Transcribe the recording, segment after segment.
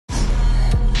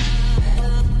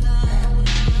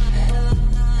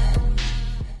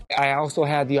I also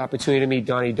had the opportunity to meet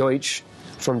Donnie Deutsch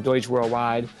from Deutsch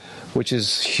Worldwide, which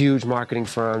is a huge marketing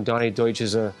firm. Donnie Deutsch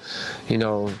is a, you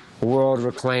know,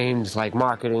 world-reclaimed like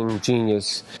marketing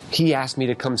genius. He asked me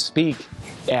to come speak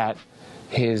at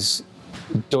his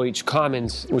Deutsch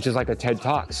Commons, which is like a TED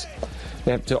Talks,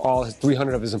 to all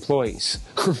 300 of his employees.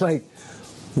 Like,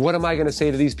 what am I going to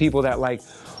say to these people that like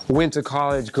went to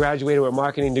college, graduated with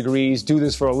marketing degrees, do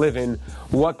this for a living?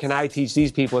 What can I teach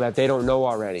these people that they don't know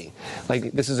already?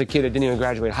 Like, this is a kid that didn't even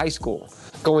graduate high school.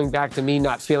 Going back to me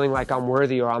not feeling like I'm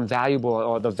worthy or I'm valuable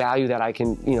or the value that I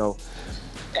can, you know,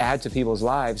 add to people's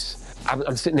lives.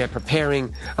 I'm sitting there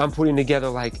preparing, I'm putting together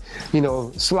like, you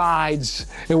know, slides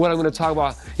and what I'm going to talk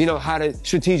about, you know, how to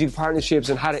strategic partnerships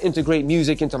and how to integrate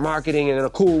music into marketing and in a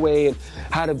cool way and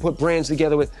how to put brands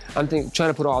together with, trying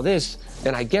to put all this,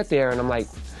 and I get there and I'm like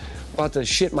about to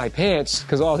shit my pants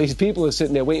because all these people are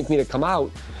sitting there waiting for me to come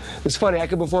out. It's funny, I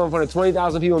could perform in front of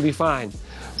 20,000 people and be fine,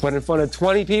 but in front of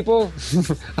 20 people,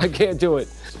 I can't do it.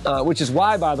 Which is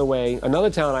why, by the way,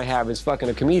 another talent I have is fucking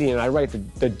a comedian. I write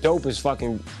the dopest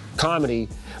fucking comedy,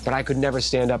 but I could never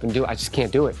stand up and do it. I just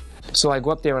can't do it. So I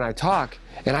go up there and I talk,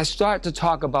 and I start to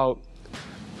talk about,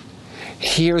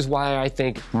 here's why I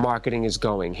think marketing is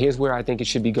going. Here's where I think it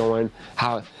should be going.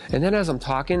 How, and then as I'm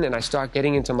talking and I start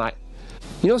getting into my,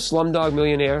 you know, Slumdog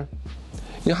Millionaire?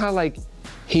 You know how like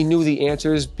he knew the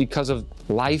answers because of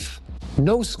life?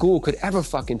 No school could ever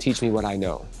fucking teach me what I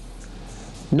know.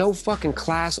 No fucking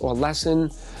class or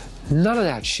lesson, none of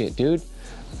that shit, dude.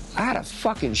 I had a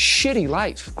fucking shitty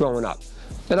life growing up.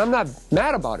 And I'm not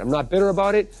mad about it. I'm not bitter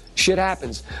about it. Shit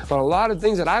happens. But a lot of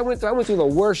things that I went through the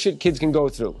worst shit kids can go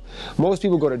through. Most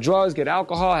people go to drugs, get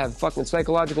alcohol, have fucking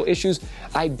psychological issues.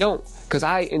 I don't, because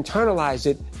I internalized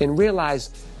it and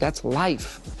realized that's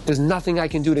life. There's nothing I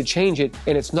can do to change it,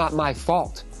 and it's not my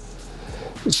fault.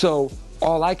 So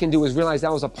all I can do is realize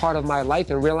that was a part of my life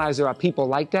and realize there are people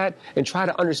like that and try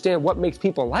to understand what makes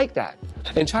people like that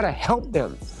and try to help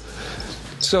them.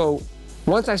 So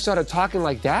once I started talking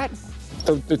like that,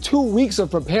 the 2 weeks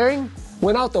of preparing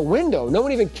went out the window. No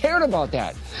one even cared about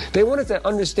that. They wanted to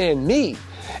understand me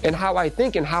and how I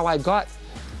think and how I got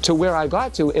to where I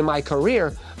got to in my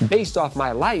career based off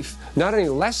my life, not any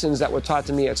lessons that were taught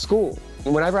to me at school.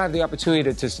 Whenever I have the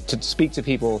opportunity to speak to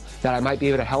people that I might be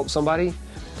able to help somebody,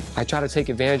 I try to take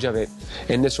advantage of it.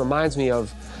 And this reminds me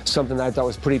of something that I thought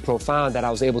was pretty profound that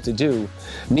I was able to do.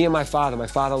 Me and my father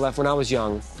left when I was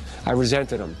young. I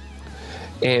resented him.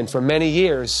 And for many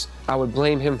years, I would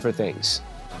blame him for things.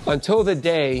 Until the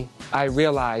day I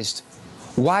realized,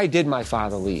 why did my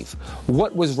father leave?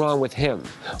 What was wrong with him?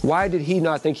 Why did he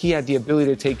not think he had the ability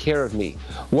to take care of me?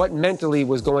 What mentally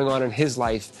was going on in his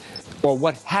life, or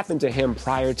what happened to him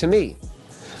prior to me?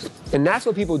 And that's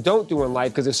what people don't do in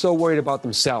life because they're so worried about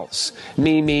themselves.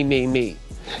 Me, me, me, me.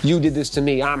 You did this to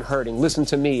me, I'm hurting, listen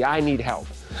to me, I need help,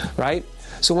 right?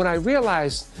 So when I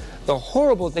realized the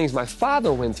horrible things my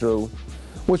father went through,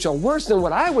 which are worse than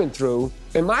what I went through,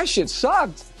 and my shit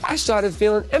sucked, I started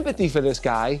feeling empathy for this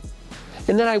guy.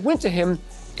 And then I went to him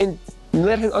and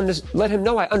let him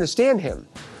know I understand him.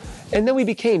 And then we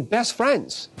became best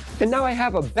friends. And now I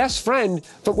have a best friend,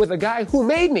 but with a guy who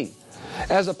made me.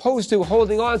 As opposed to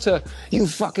holding on to, you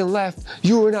fucking left,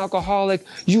 you were an alcoholic,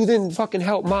 you didn't fucking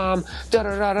help mom,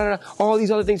 da-da-da-da-da. All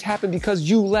these other things happened because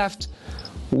you left.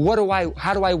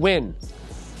 How do I win?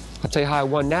 I'll tell you how I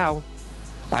won now.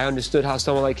 I understood how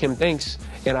someone like him thinks,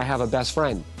 and I have a best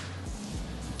friend.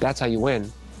 That's how you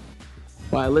win.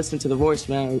 Well, I listened to the voice,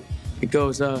 man. It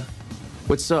goes,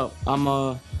 what's up?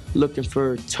 I'm looking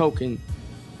for Token.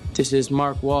 This is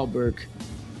Mark Wahlberg.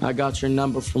 I got your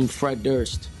number from Fred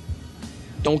Durst.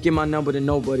 Don't give my number to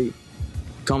nobody.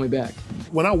 Call me back.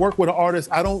 When I work with an artist,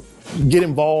 I don't get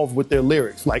involved with their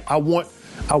lyrics. Like, I want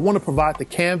to provide the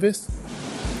canvas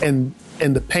and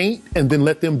the paint, and then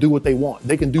let them do what they want.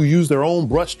 They can use their own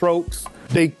brush strokes.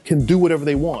 They can do whatever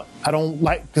they want.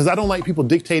 Because I don't like people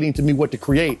dictating to me what to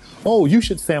create. Oh, you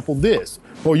should sample this,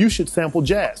 or you should sample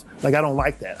jazz. Like, I don't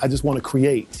like that. I just want to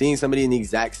create. Seeing somebody in the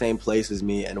exact same place as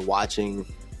me and watching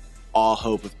all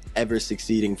hope of ever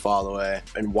succeeding fall away,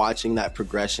 and watching that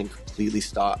progression completely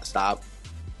stop,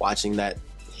 watching that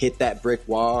hit that brick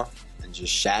wall and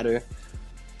just shatter,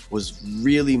 was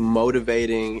really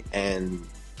motivating and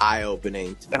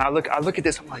eye-opening. And I look at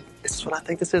this, I'm like, this is what I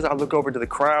think this is. I look over to the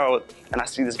crowd and I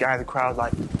see this guy in the crowd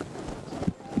like,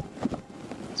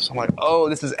 so I'm like, oh,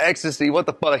 this is ecstasy. What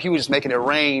the fuck? Like, he was just making it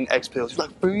rain, X pills. He's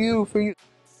like, for you, for you.